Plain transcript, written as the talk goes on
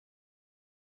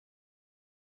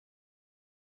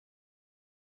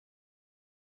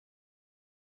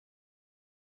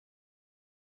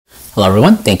Hello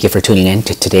everyone, thank you for tuning in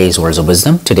to today's Words of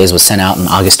Wisdom. Today's was sent out on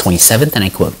August 27th, and I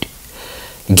quote,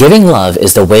 "Giving love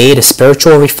is the way to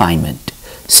spiritual refinement.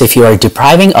 So if you are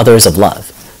depriving others of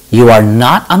love, you are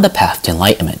not on the path to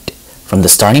enlightenment. From the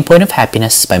Starting Point of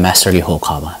Happiness by Master Ryuho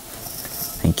Okawa."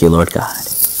 Thank you, Lord God.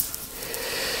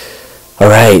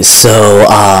 Alright, so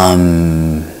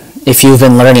if you've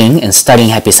been learning and studying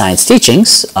Happy Science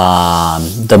teachings,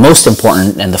 the most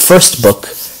important and the first book,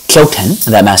 Kyoten,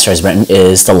 that Master has written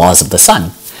is The Laws of the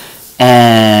Sun.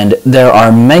 And there are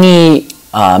many,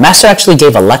 Master actually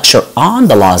gave a lecture on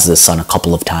the Laws of the Sun a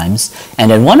couple of times,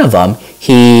 and in one of them,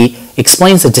 he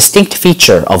explains a distinct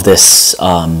feature of this,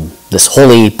 this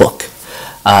holy book.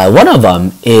 One of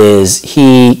them is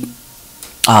he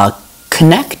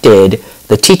connected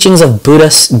the teachings of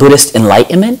Buddhist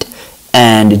enlightenment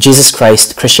and Jesus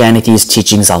Christ, Christianity's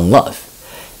teachings on love.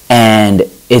 And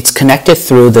it's connected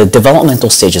through the developmental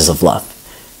stages of love,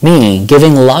 meaning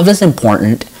giving love is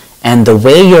important, and the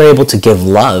way you're able to give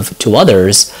love to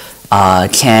others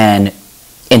can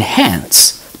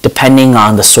enhance depending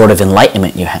on the sort of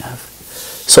enlightenment you have.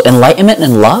 So enlightenment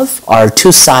and love are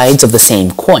two sides of the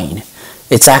same coin.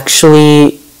 It's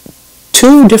actually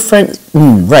two different,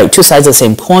 two sides of the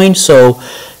same coin. So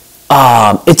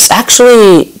it's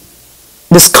actually,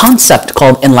 this concept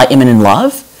called enlightenment and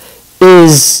love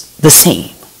is the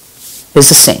same.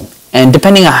 And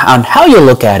depending on how you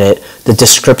look at it, the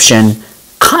description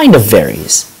kind of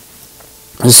varies.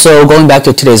 So going back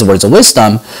to today's Words of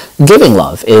Wisdom, giving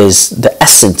love is the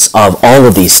essence of all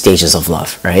of these stages of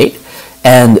love, right?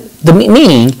 And the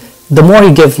meaning, the more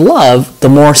you give love, the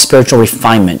more spiritual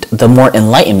refinement, the more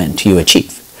enlightenment you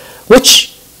achieve,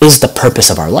 which is the purpose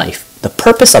of our life. The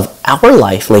purpose of our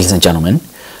life, ladies and gentlemen,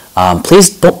 please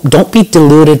don't be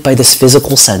deluded by this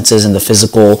physical senses and the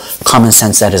physical common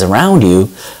sense that is around you.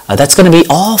 That's going to be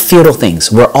all futile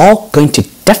things. We're all going to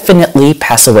definitely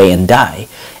pass away and die.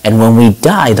 And when we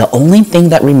die, the only thing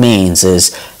that remains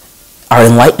is our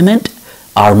enlightenment,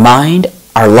 our mind,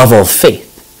 our level of faith.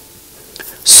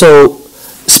 So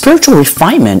spiritual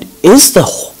refinement is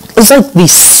like the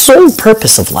sole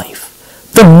purpose of life.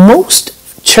 The most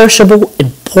cherishable,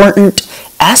 important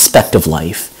aspect of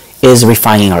life is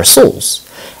refining our souls.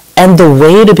 And the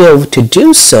way to be able to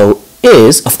do so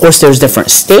is, of course, there's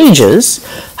different stages.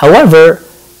 However,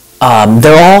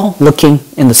 they're all looking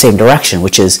in the same direction,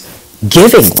 which is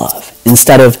giving love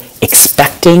instead of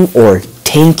expecting or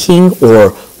taking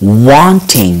or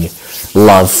wanting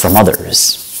love from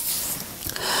others.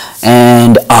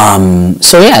 And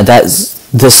so yeah,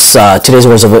 today's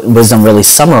Words of Wisdom really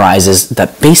summarizes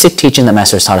that basic teaching that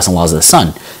Master has taught us in Laws of the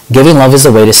Sun. Giving love is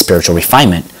the way to spiritual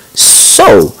refinement.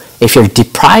 So, if you're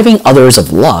depriving others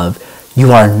of love,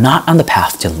 you are not on the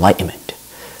path to enlightenment.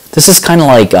 This is kind of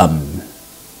like a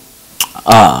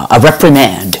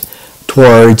reprimand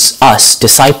towards us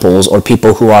disciples or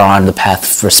people who are on the path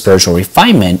for spiritual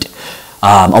refinement.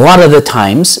 A lot of the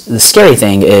times, the scary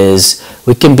thing is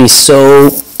we can be so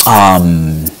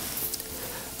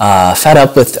fed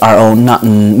up with our own,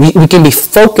 we can be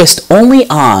focused solely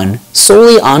on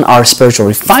our spiritual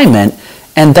refinement,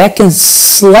 and that can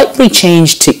slightly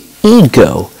change to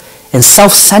ego and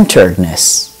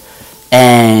self-centeredness.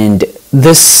 And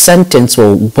this sentence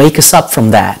will wake us up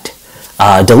from that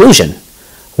delusion.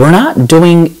 We're not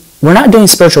doing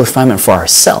spiritual refinement for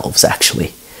ourselves,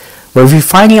 actually. We're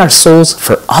refining our souls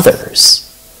for others.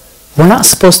 We're not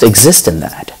supposed to exist in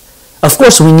that. Of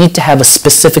course, we need to have a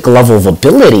specific level of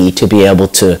ability to be able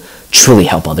to truly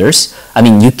help others. I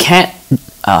mean, you can't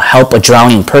help a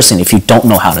drowning person if you don't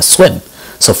know how to swim.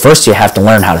 So first you have to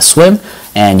learn how to swim,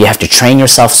 and you have to train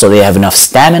yourself so that you have enough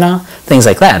stamina, things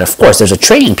like that. Of course, there's a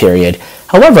training period.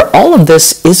 However, all of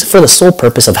this is for the sole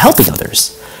purpose of helping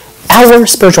others. Our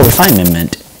spiritual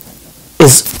refinement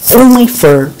is only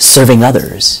for serving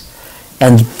others.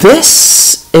 And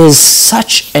this is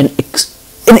such an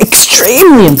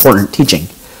extremely important teaching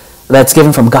that's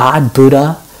given from God,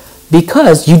 Buddha,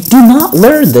 because you do not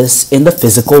learn this in the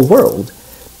physical world.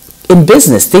 In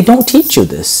business, they don't teach you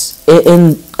this.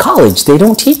 In college, they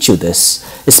don't teach you this.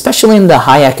 Especially in the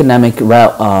high academic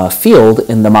field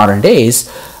in the modern days,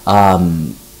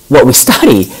 what we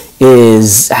study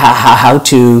is how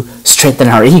to strengthen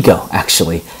our ego,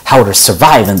 actually. How to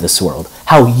survive in this world.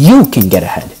 How you can get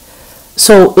ahead.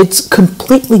 So it's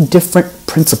completely different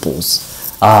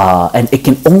principles. And it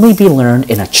can only be learned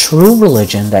in a true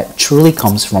religion that truly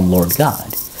comes from Lord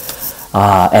God.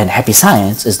 And Happy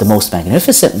Science is the most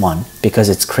magnificent one because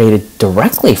it's created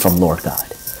directly from Lord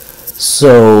God.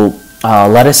 So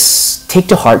let us take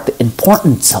to heart the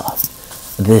importance of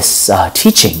this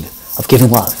teaching of giving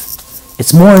love.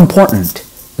 It's more important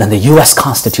than the U.S.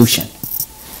 Constitution.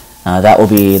 That will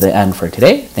be the end for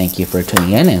today. Thank you for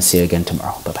tuning in, and see you again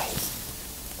tomorrow. Bye-bye.